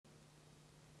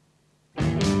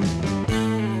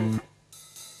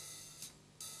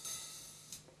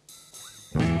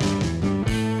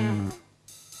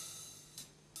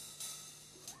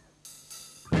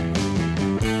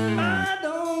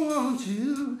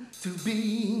to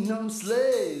be no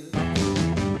slave.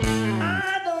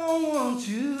 I don't want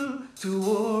you to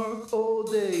work all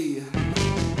day.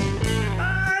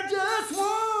 I just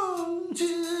want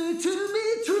you to be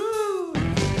true.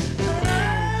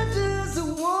 I just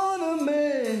wanna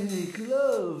make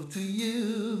love to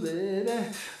you, baby,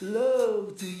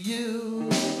 love to you.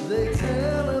 They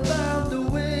tell about the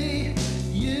way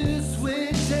you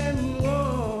switch and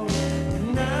walk.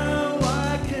 Now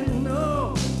I can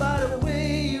know by the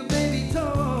way you baby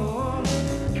talk.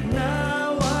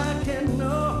 Now I can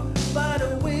know by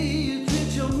the way you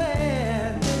treat your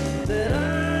man that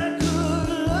I could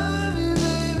love you,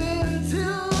 baby,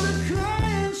 until the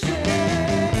crying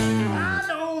shame. I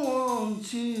don't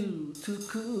want you to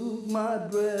cook my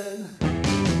bread.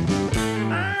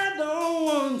 I don't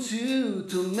want you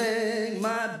to make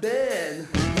my bed.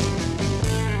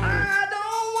 I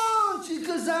don't want you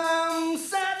 'cause I'm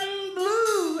sad and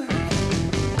blue.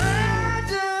 I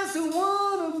just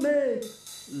wanna make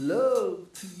love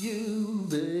to you,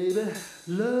 baby,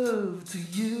 love to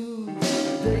you.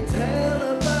 They tell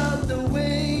about the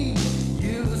way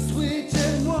you switch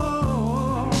and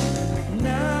walk.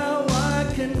 Now I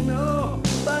can know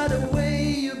by the way